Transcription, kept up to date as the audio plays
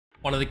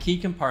One of the key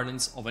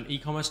components of an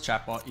e-commerce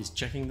chatbot is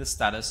checking the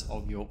status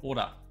of your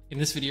order. In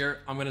this video,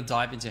 I'm going to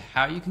dive into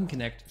how you can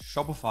connect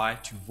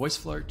Shopify to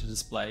Voiceflow to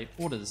display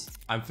orders.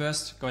 I'm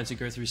first going to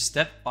go through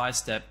step by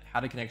step how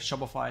to connect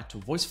Shopify to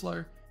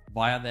Voiceflow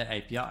via their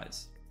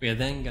APIs. We are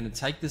then going to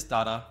take this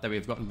data that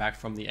we've gotten back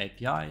from the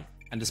API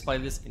and display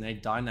this in a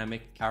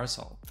dynamic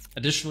carousel.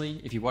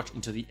 Additionally, if you watch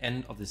until the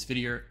end of this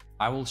video,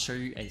 I will show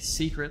you a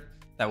secret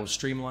that will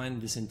streamline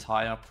this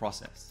entire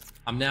process.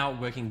 I'm now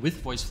working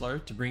with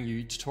Voiceflow to bring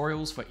you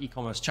tutorials for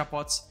e-commerce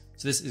chatbots.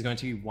 So this is going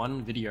to be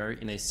one video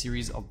in a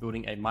series of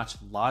building a much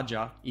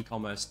larger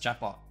e-commerce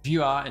chatbot. If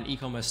you are an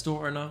e-commerce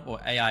store owner or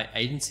AI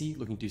agency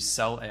looking to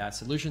sell AI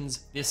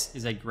solutions, this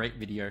is a great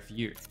video for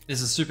you.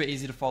 This is super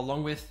easy to follow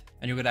along with,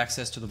 and you'll get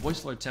access to the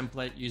Voiceflow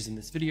template used in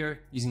this video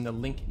using the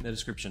link in the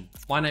description.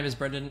 My name is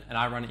Brendan and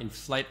I run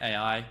Inflate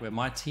AI, where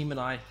my team and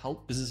I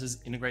help businesses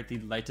integrate the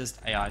latest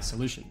AI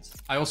solutions.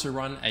 I also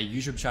run a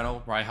YouTube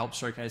channel where I help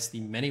showcase the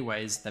many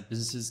ways that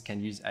businesses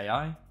can use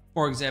AI.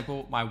 For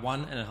example, my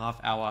 1.5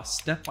 hour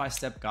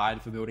step-by-step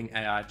guide for building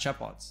AI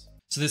chatbots.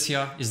 So this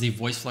here is the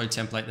Voiceflow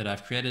template that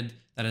I've created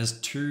that has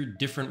two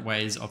different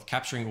ways of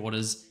capturing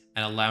orders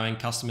and allowing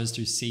customers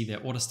to see their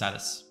order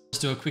status. Let's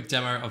do a quick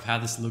demo of how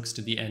this looks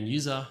to the end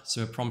user.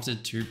 So we're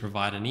prompted to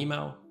provide an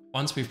email.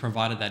 Once we've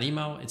provided that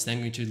email, it's then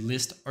going to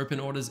list open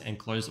orders and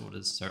closed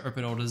orders. So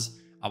open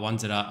orders are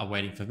ones that are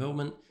awaiting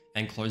fulfillment,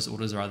 and closed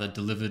orders are either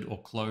delivered or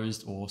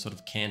closed or sort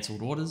of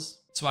canceled orders.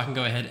 So I can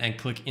go ahead and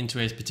click into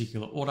a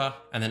particular order,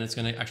 and then it's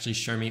going to actually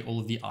show me all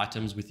of the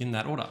items within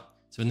that order.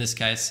 So in this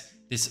case,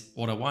 this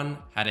order one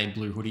had a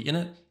blue hoodie in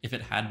it. If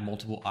it had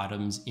multiple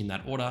items in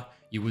that order,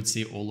 you would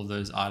see all of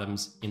those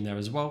items in there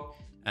as well.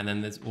 And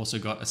then there's also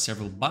got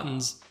several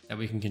buttons that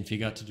we can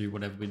configure to do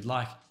whatever we'd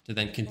like to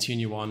then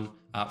continue on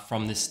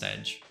from this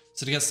stage.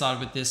 So to get started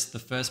with this, the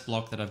first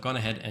block that I've gone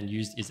ahead and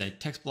used is a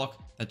text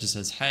block that just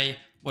says, hey,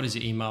 what is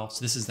your email?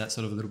 So this is that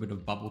sort of a little bit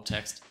of bubble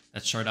text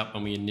that showed up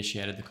when we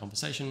initiated the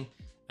conversation.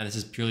 And this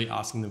is purely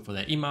asking them for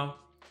their email.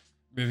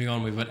 Moving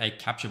on, we've got a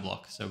capture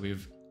block. So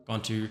we've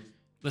gone to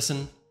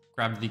listen,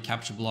 grabbed the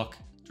capture block,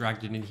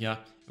 dragged it in here.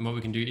 And what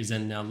we can do is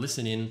then now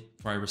listen in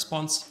for a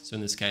response. So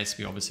in this case,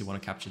 we obviously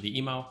want to capture the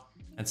email.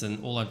 And so then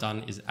all I've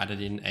done is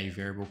added in a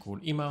variable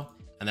called email,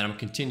 and then I'm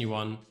continue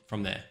on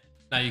from there.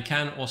 Now you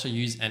can also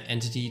use an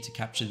entity to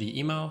capture the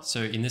email.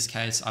 So in this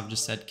case, I've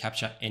just said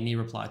capture any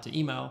reply to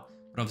email,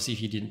 but obviously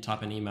if you didn't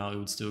type an email, it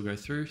would still go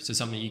through. So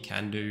something you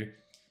can do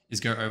is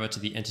go over to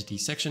the entity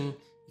section.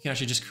 You can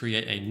actually just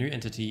create a new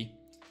entity,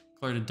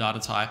 include a data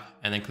type,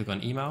 and then click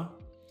on email.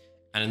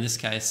 And in this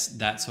case,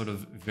 that sort of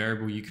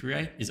variable you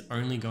create is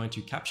only going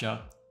to capture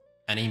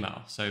an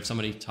email. So if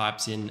somebody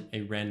types in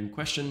a random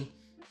question,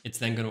 it's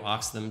then going to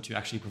ask them to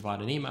actually provide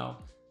an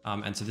email.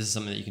 And so this is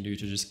something that you can do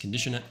to just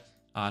condition it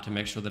to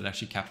make sure that it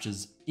actually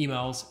captures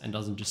emails and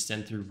doesn't just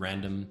send through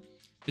random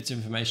bits of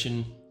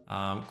information,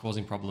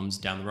 causing problems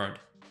down the road.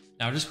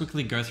 Now I'll just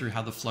quickly go through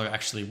how the flow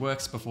actually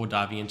works before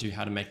diving into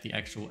how to make the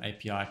actual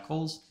API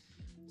calls.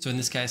 So in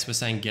this case, we're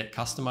saying get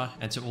customer.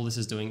 And so all this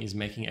is doing is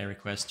making a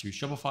request to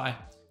Shopify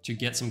to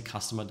get some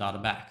customer data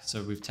back.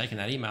 So we've taken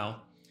that email.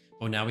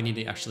 Well, now we need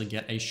to actually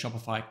get a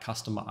Shopify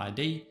customer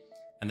ID.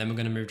 And then we're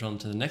going to move on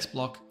to the next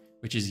block,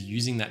 which is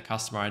using that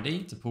customer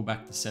ID to pull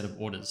back the set of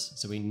orders.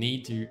 So we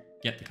need to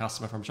get the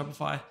customer from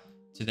Shopify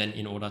to then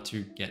in order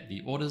to get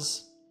the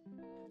orders.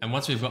 And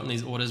once we've gotten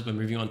these orders, we're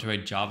moving on to a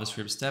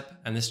JavaScript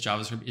step. And this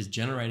JavaScript is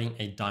generating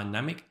a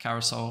dynamic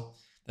carousel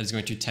that is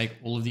going to take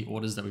all of the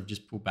orders that we've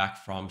just pulled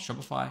back from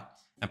Shopify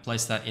and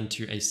place that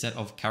into a set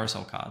of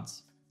carousel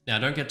cards. Now,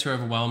 don't get too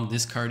overwhelmed.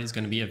 This code is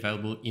going to be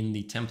available in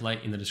the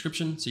template in the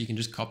description. So you can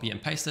just copy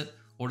and paste it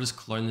or just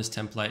clone this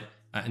template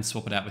and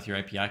swap it out with your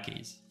API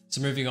keys.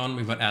 So moving on,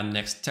 we've got our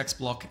next text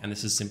block, and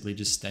this is simply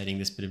just stating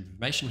this bit of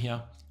information here.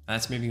 And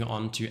that's moving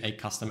on to a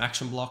custom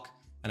action block.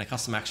 And a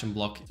custom action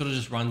block sort of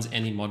just runs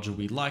any module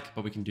we like,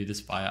 but we can do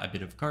this via a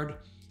bit of code.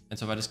 And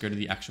so if I just go to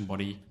the action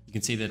body, you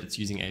can see that it's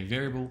using a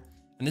variable.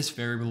 And this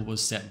variable was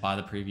set by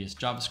the previous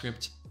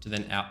JavaScript to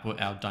then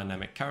output our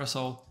dynamic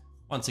carousel.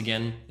 Once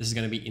again, this is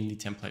going to be in the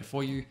template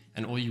for you,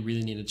 and all you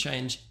really need to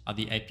change are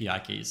the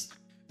API keys.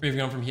 Moving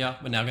on from here,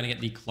 we're now going to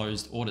get the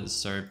closed orders.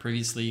 So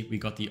previously we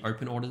got the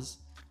open orders.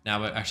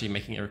 Now we're actually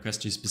making a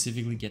request to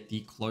specifically get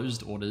the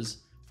closed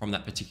orders from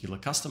that particular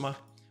customer.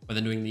 We're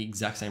then doing the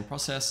exact same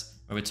process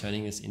where we're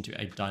turning this into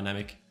a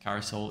dynamic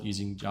carousel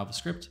using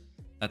JavaScript.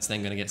 That's then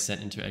going to get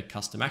sent into a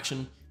custom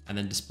action and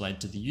then displayed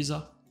to the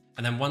user.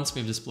 And then once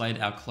we've displayed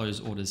our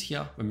closed orders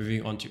here, we're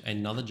moving on to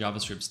another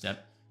JavaScript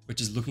step,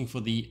 which is looking for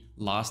the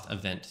last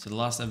event. So the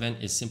last event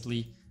is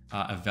simply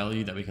a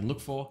value that we can look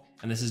for.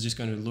 And this is just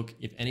going to look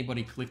if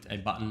anybody clicked a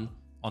button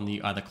on the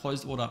either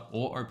closed order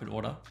or open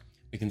order.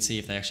 We can see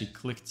if they actually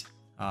clicked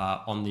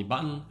on the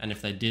button. And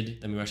if they did,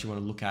 then we actually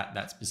want to look at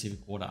that specific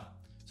order.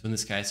 So in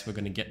this case, we're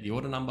going to get the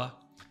order number.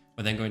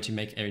 We're then going to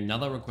make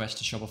another request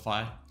to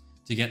Shopify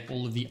to get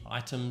all of the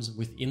items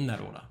within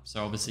that order.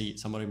 So obviously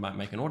somebody might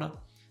make an order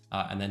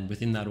and then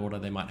within that order,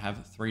 they might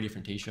have 3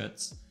 different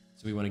t-shirts.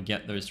 So we want to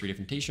get those 3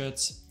 different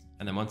t-shirts.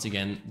 And then once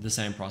again, the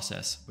same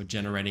process. We're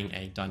generating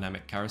a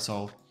dynamic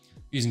carousel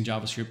using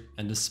JavaScript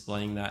and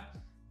displaying that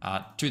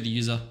to the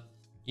user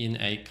in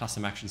a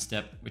custom action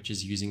step, which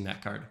is using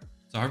that code.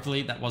 So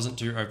hopefully that wasn't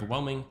too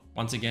overwhelming.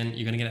 Once again,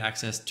 you're going to get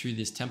access to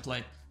this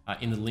template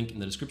in the link in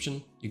the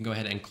description. You can go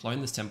ahead and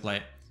clone this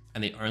template,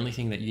 and the only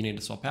thing that you need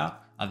to swap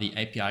out are the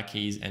API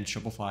keys and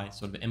Shopify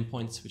sort of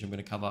endpoints, which I'm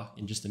going to cover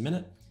in just a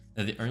minute.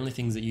 They're the only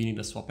things that you need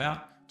to swap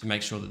out to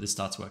make sure that this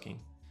starts working.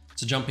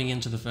 So jumping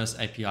into the first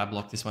API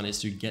block, this one is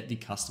to get the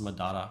customer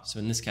data. So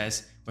in this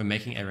case, we're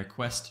making a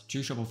request to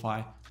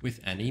Shopify with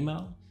an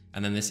email,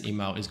 and then this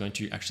email is going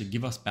to actually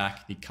give us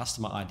back the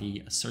customer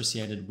ID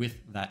associated with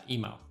that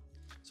email.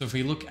 So if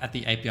we look at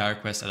the API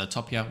request at the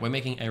top here, we're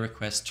making a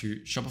request to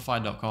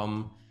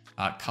shopify.com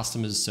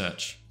customers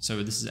search.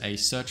 So this is a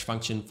search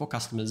function for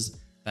customers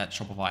that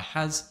Shopify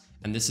has,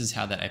 and this is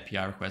how that API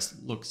request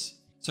looks.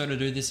 So to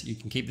do this, you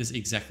can keep this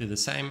exactly the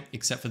same,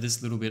 except for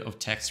this little bit of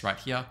text right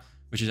here,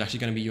 which is actually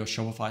going to be your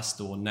Shopify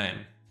store name.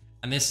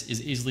 And this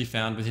is easily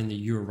found within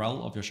the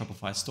URL of your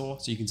Shopify store.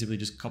 So you can simply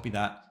just copy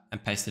that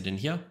and paste it in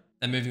here.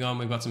 Then moving on,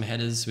 we've got some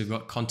headers. We've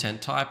got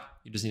content type.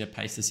 You just need to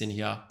paste this in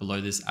here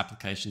below this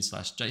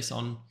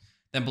application/JSON.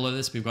 Then below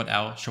this, we've got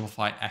our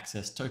Shopify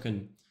access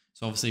token.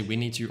 So obviously we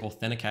need to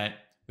authenticate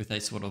with a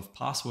sort of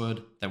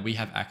password that we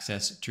have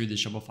access to the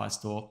Shopify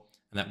store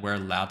and that we're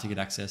allowed to get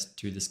access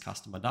to this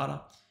customer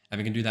data. And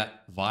we can do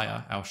that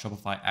via our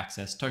Shopify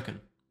access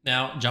token.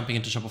 Now, jumping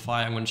into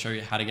Shopify, I'm going to show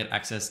you how to get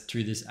access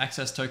to this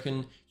access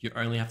token. You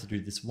only have to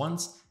do this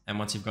once. And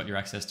once you've got your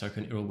access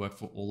token, it will work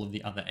for all of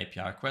the other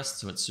API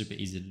requests. So it's super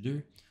easy to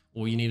do.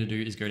 All you need to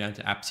do is go down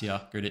to apps here,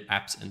 go to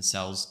apps and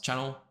sales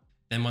channel.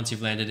 Then once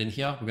you've landed in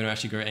here, we're going to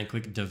actually go and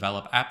click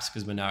develop apps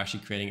because we're now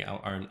actually creating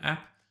our own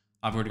app.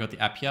 I've already got the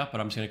app here, but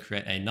I'm just going to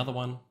create another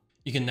one.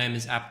 You can name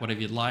this app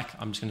whatever you'd like.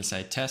 I'm just going to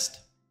say test.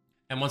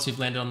 And once you've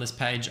landed on this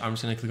page, I'm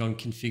just going to click on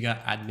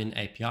configure admin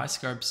API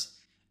scopes.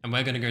 And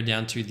we're going to go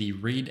down to the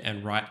read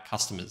and write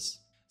customers.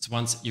 So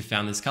once you've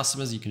found these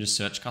customers, you can just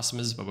search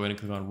customers, but we're going to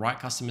click on write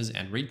customers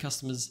and read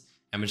customers,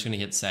 and we're just going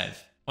to hit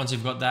save. Once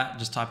you've got that,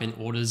 just type in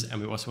orders, and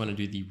we also want to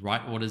do the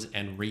write orders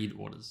and read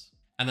orders.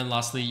 And then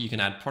lastly, you can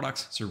add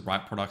products, so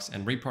write products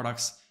and read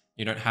products.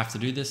 You don't have to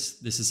do this.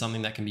 This is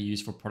something that can be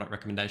used for product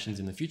recommendations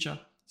in the future.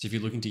 So if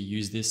you're looking to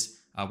use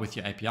this with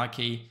your API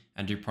key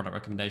and do product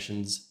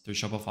recommendations through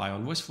Shopify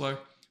on Voiceflow,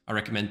 I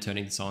recommend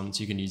turning this on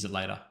so you can use it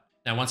later.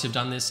 Now, once you've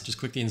done this, just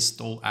click the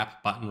install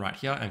app button right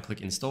here and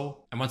click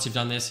install. And once you've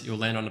done this, you'll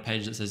land on a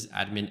page that says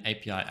admin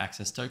API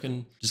access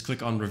token. Just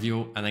click on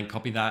reveal and then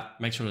copy that.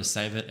 Make sure to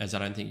save it, as I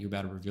don't think you'll be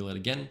able to reveal it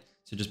again.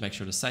 So just make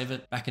sure to save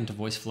it. Back into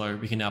Voiceflow,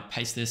 we can now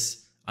paste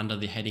this under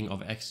the heading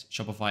of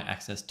Shopify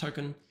access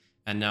token.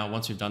 And now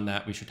once we've done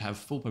that, we should have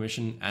full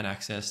permission and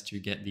access to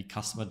get the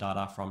customer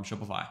data from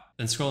Shopify.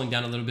 Then scrolling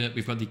down a little bit,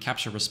 we've got the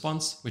capture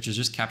response, which is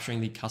just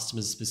capturing the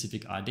customer's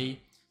specific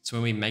ID. So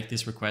when we make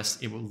this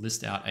request, it will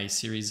list out a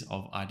series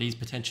of IDs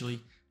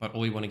potentially, but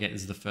all we want to get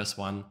is the first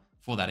one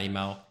for that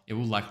email. It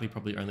will likely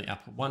probably only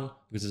output one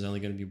because there's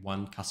only going to be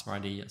one customer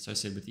ID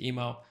associated with the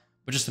email.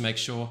 But just to make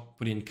sure,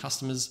 put in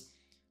customers,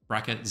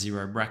 bracket,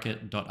 0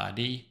 bracket, .id,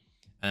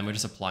 and then we're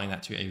just applying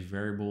that to a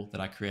variable that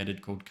I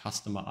created called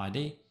customer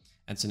ID.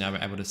 And so now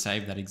we're able to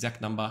save that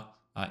exact number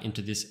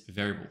into this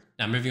variable.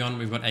 Now moving on,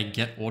 we've got a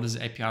get orders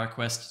API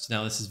request. So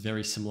now this is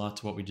very similar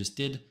to what we just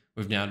did.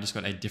 We've now just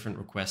got a different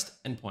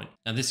request endpoint.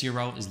 Now this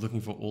URL is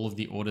looking for all of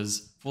the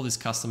orders for this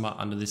customer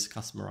under this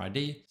customer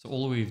ID. So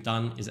all we've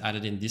done is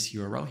added in this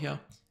URL here,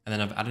 and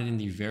then I've added in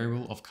the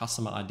variable of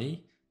customer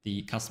ID,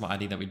 the customer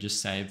ID that we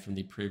just saved from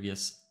the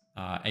previous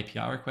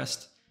API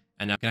request.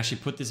 And now I can actually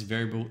put this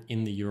variable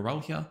in the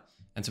URL here.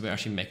 And so we're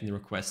actually making the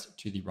request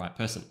to the right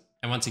person.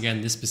 And once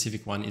again, this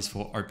specific one is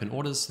for open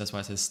orders. That's why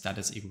it says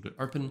status equal to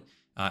open.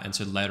 And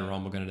so later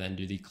on, we're going to then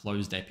do the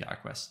closed API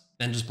request.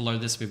 Then just below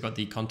this, we've got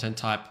the content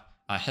type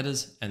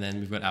headers, and then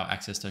we've got our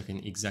access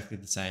token exactly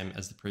the same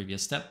as the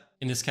previous step.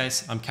 In this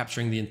case, I'm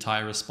capturing the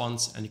entire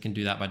response, and you can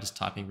do that by just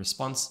typing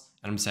response,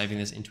 and I'm saving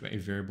this into a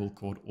variable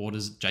called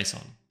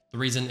orders.json. The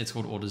reason it's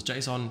called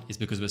orders.json is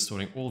because we're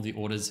storing all the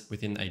orders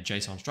within a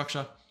JSON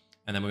structure,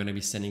 and then we're going to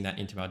be sending that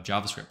into our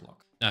JavaScript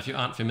block. Now, if you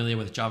aren't familiar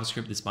with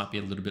JavaScript, this might be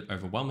a little bit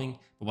overwhelming,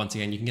 but once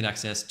again, you can get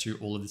access to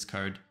all of this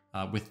code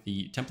with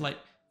the template,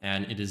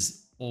 and it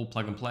is all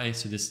plug and play.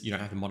 So this, you don't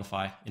have to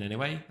modify in any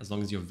way. As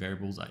long as your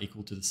variables are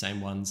equal to the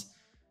same ones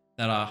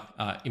that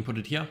are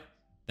inputted here,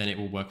 then it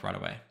will work right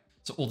away.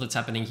 So all that's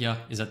happening here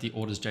is that the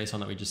orders JSON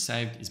that we just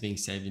saved is being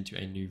saved into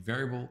a new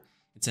variable.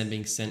 It's then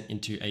being sent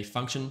into a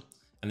function,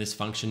 and this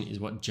function is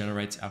what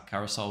generates our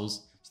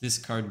carousels. So this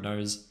code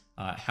knows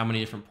how many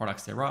different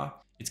products there are.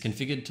 It's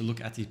configured to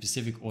look at the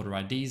specific order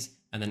IDs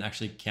and then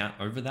actually count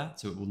over that.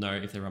 So it will know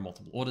if there are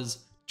multiple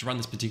orders. To run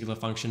this particular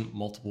function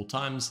multiple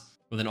times,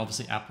 we'll then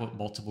obviously output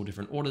multiple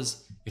different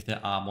orders if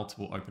there are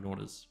multiple open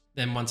orders.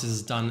 Then once this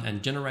is done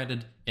and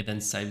generated, it then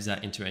saves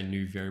that into a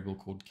new variable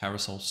called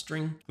carousel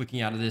string.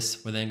 Clicking out of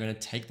this, we're then going to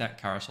take that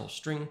carousel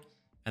string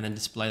and then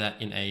display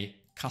that in a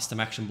custom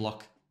action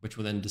block, which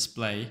will then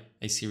display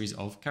a series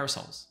of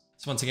carousels.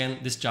 So once again,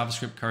 this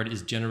JavaScript code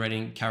is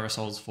generating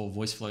carousels for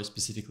Voiceflow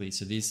specifically.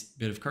 So this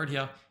bit of code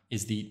here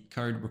is the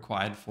code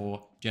required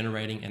for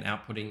generating and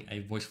outputting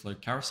a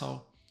Voiceflow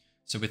carousel.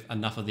 So with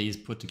enough of these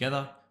put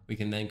together, we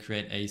can then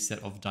create a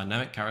set of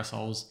dynamic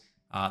carousels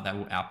that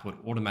will output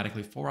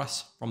automatically for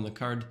us from the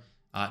code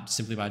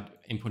simply by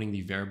inputting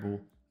the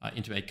variable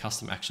into a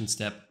custom action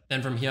step.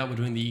 Then from here, we're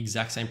doing the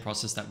exact same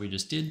process that we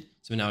just did.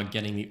 So we're now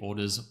getting the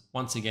orders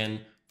once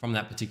again from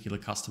that particular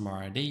customer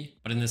ID.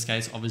 But in this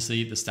case,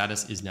 obviously the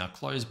status is now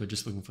closed. We're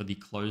just looking for the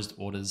closed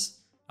orders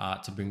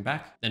to bring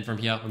back. Then from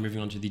here, we're moving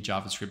on to the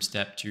JavaScript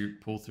step to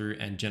pull through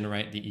and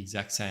generate the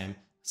exact same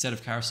set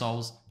of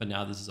carousels. But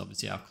now this is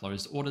obviously our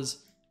closed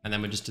orders. And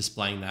then we're just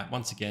displaying that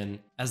once again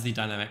as the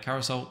dynamic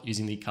carousel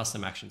using the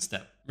custom action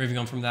step. Moving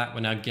on from that,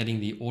 we're now getting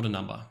the order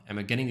number, and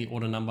we're getting the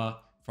order number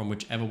from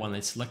whichever one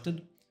they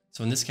selected.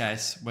 So in this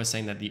case, we're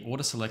saying that the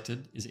order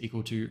selected is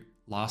equal to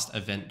last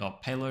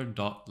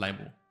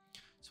event.payload.label.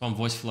 So on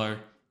Voiceflow,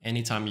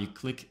 anytime you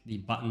click the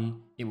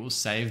button, it will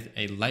save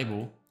a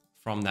label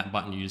from that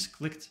button you just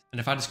clicked. And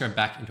if I just go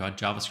back into our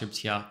JavaScript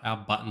here, our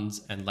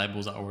buttons and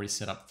labels are already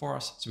set up for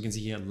us. So we can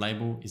see here,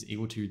 label is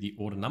equal to the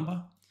order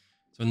number.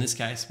 So in this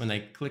case, when they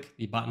click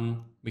the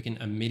button, we can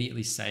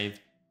immediately save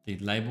the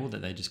label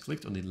that they just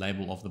clicked, or the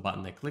label of the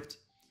button they clicked.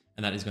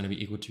 And that is going to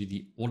be equal to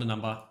the order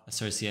number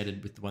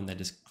associated with the one they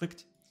just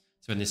clicked.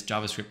 So in this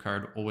JavaScript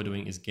code, all we're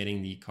doing is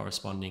getting the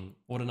corresponding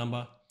order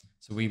number.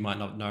 So we might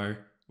not know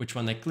which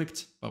one they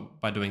clicked, but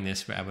by doing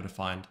this, we're able to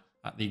find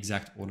the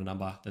exact order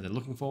number that they're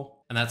looking for.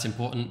 And that's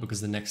important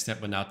because the next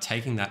step, we're now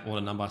taking that order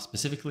number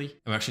specifically,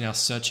 and we're actually now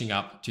searching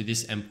up to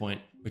this endpoint,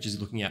 which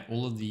is looking at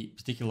all of the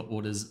particular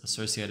orders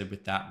associated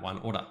with that one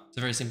order.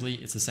 So very simply,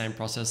 it's the same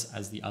process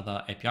as the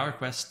other API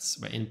requests.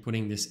 We're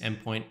inputting this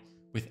endpoint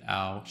with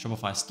our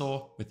Shopify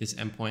store with this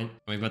endpoint, and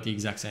we've got the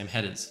exact same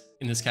headers.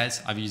 In this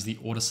case, I've used the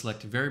order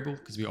select variable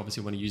because we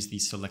obviously want to use the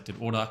selected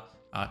order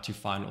to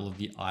find all of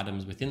the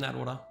items within that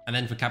order. And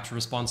then for capture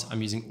response, I'm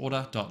using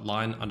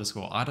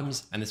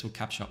order.line_items, and this will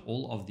capture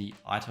all of the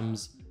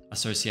items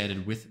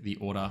associated with the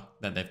order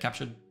that they've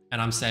captured.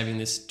 And I'm saving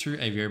this to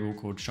a variable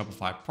called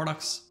Shopify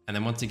products. And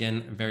then once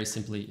again, very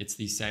simply, it's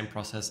the same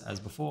process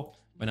as before.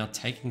 We're now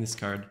taking this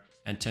code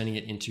and turning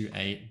it into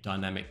a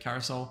dynamic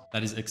carousel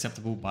that is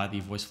acceptable by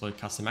the Voiceflow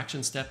custom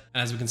action step.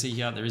 And as we can see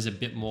here, there is a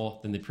bit more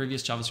than the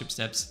previous JavaScript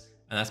steps.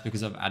 And that's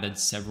because I've added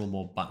several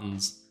more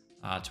buttons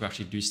to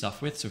actually do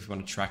stuff with. So if you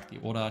want to track the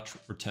order,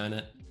 return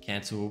it,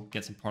 cancel,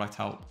 get some product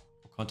help,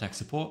 or contact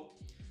support,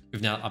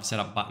 I've set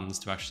up buttons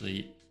to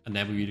actually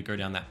enable you to go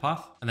down that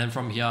path. And then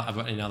from here, I've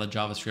got another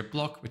JavaScript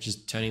block, which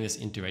is turning this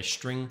into a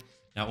string.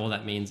 Now, all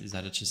that means is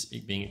that it's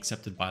just being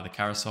accepted by the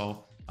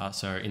carousel.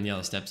 So in the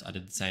other steps, I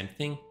did the same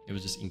thing. It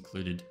was just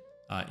included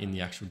in the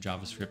actual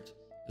JavaScript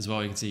as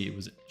well. You can see it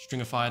was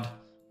stringified,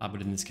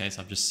 but in this case,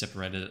 I've just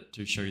separated it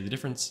to show you the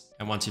difference.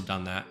 And once you've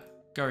done that,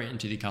 go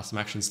into the custom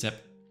action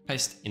step,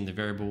 paste in the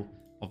variable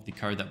of the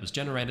code that was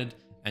generated,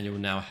 and you will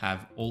now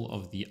have all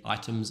of the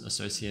items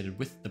associated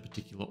with the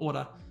particular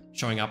order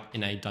showing up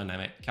in a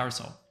dynamic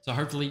carousel. So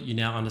hopefully you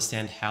now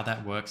understand how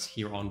that works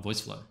here on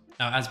Voiceflow.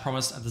 Now, as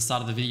promised at the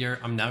start of the video,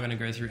 I'm now going to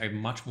go through a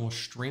much more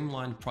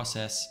streamlined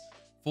process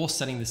for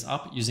setting this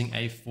up using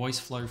a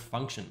Voiceflow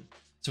function.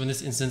 So in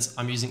this instance,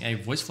 I'm using a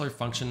Voiceflow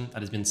function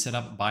that has been set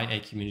up by a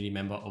community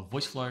member of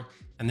Voiceflow,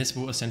 and this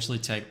will essentially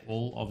take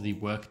all of the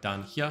work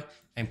done here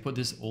and put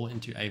this all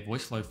into a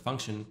Voiceflow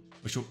function,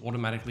 which will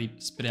automatically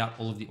spit out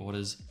all of the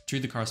orders to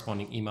the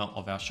corresponding email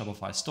of our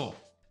Shopify store.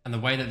 And the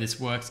way that this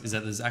works is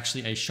that there's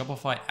actually a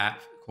Shopify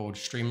app called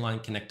Streamline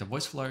Connector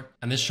Voiceflow,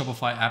 and this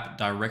Shopify app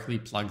directly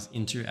plugs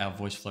into our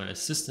Voiceflow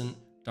assistant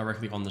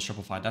directly on the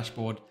Shopify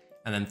dashboard.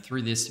 And then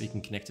through this, we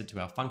can connect it to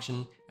our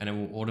function, and it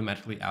will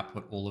automatically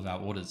output all of our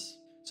orders.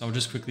 So I'll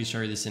just quickly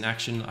show you this in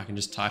action. I can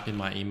just type in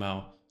my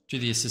email to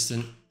the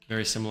assistant,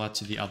 very similar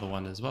to the other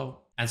one as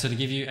well. And so to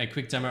give you a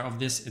quick demo of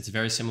this, it's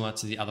very similar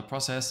to the other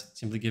process.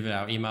 Simply give it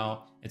our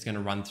email. It's going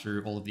to run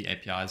through all of the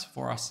APIs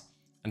for us,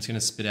 and it's going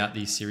to spit out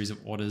these series of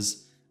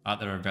orders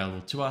that are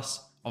available to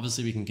us.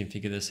 Obviously, we can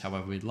configure this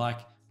however we'd like,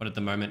 but at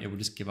the moment, it will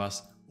just give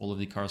us all of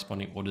the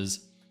corresponding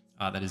orders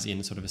that is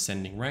in sort of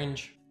ascending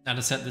range. Now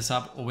to set this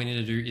up, all we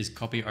need to do is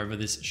copy over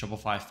this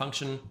Shopify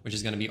function, which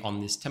is going to be on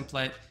this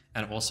template,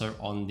 and also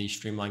on the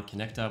Streamline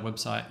Connector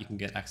website, you can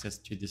get access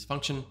to this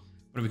function.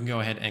 But we can go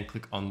ahead and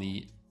click on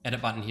the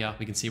edit button here.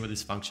 We can see what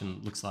this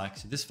function looks like.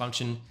 So this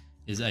function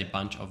is a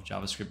bunch of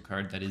JavaScript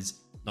code that is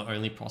not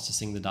only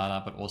processing the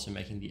data, but also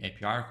making the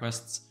API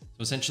requests.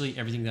 So essentially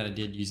everything that I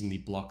did using the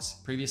blocks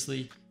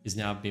previously is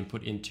now being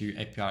put into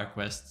API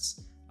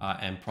requests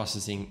and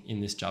processing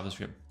in this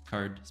JavaScript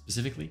code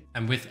specifically.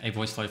 And with a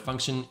Voiceflow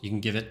function, you can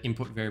give it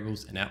input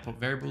variables and output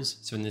variables.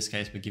 So in this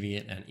case, we're giving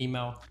it an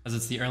email, as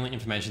it's the only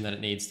information that it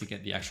needs to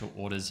get the actual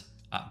orders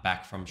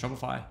back from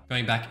Shopify.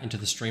 Going back into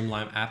the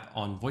Streamline app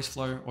on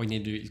Voiceflow, all you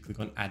need to do is click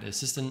on Add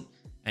Assistant,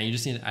 and you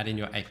just need to add in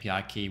your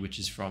API key, which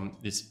is from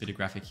this bit of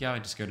graphic here.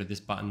 Just go to this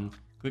button,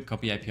 click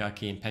copy API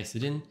key and paste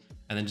it in,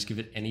 and then just give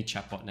it any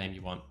chatbot name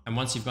you want. And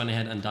once you've gone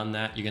ahead and done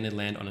that, you're going to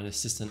land on an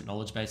assistant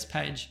knowledge base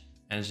page,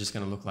 and it's just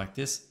going to look like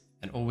this.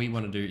 And all we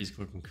want to do is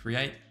click on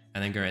create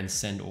and then go and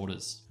send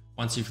orders.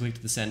 Once you've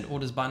clicked the send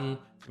orders button,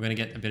 we're going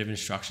to get a bit of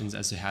instructions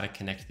as to how to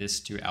connect this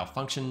to our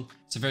function.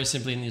 So very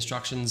simply in the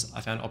instructions,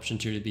 I found option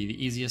 2 to be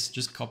the easiest.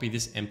 Just copy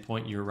this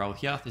endpoint URL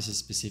here. This is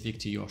specific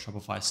to your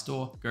Shopify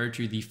store. Go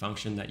to the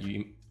function that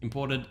you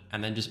imported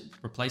and then just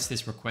replace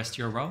this request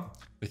URL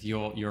with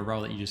your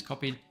URL that you just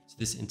copied. So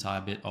this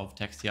entire bit of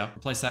text here,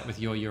 replace that with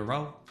your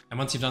URL. And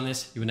once you've done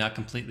this, you are now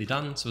completely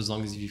done. So as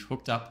long as you've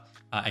hooked up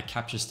a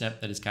capture step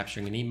that is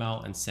capturing an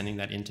email and sending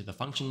that into the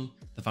function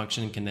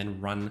can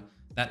then run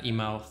that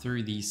email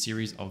through the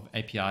series of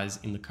APIs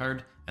in the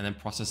code and then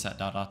process that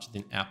data to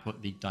then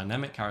output the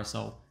dynamic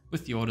carousel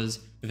with the orders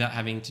without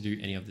having to do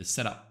any of this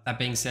setup. That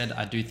being said,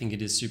 I do think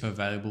it is super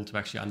valuable to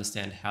actually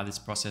understand how this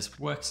process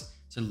works.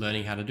 So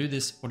learning how to do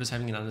this or just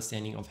having an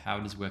understanding of how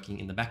it is working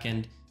in the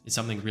backend is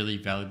something really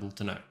valuable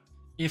to know.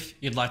 If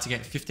you'd like to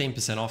get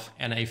 15% off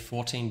and a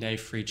 14-day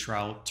free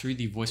trial to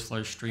the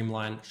Voiceflow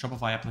Streamline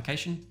Shopify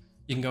application,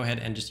 you can go ahead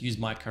and just use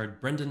my code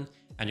Brendan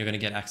and you're going to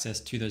get access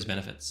to those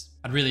benefits.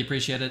 I'd really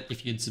appreciate it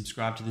if you'd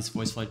subscribe to this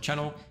Voiceflow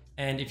channel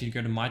and if you'd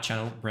go to my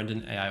channel,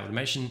 Brendan AI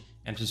Automation,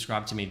 and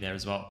subscribe to me there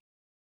as well.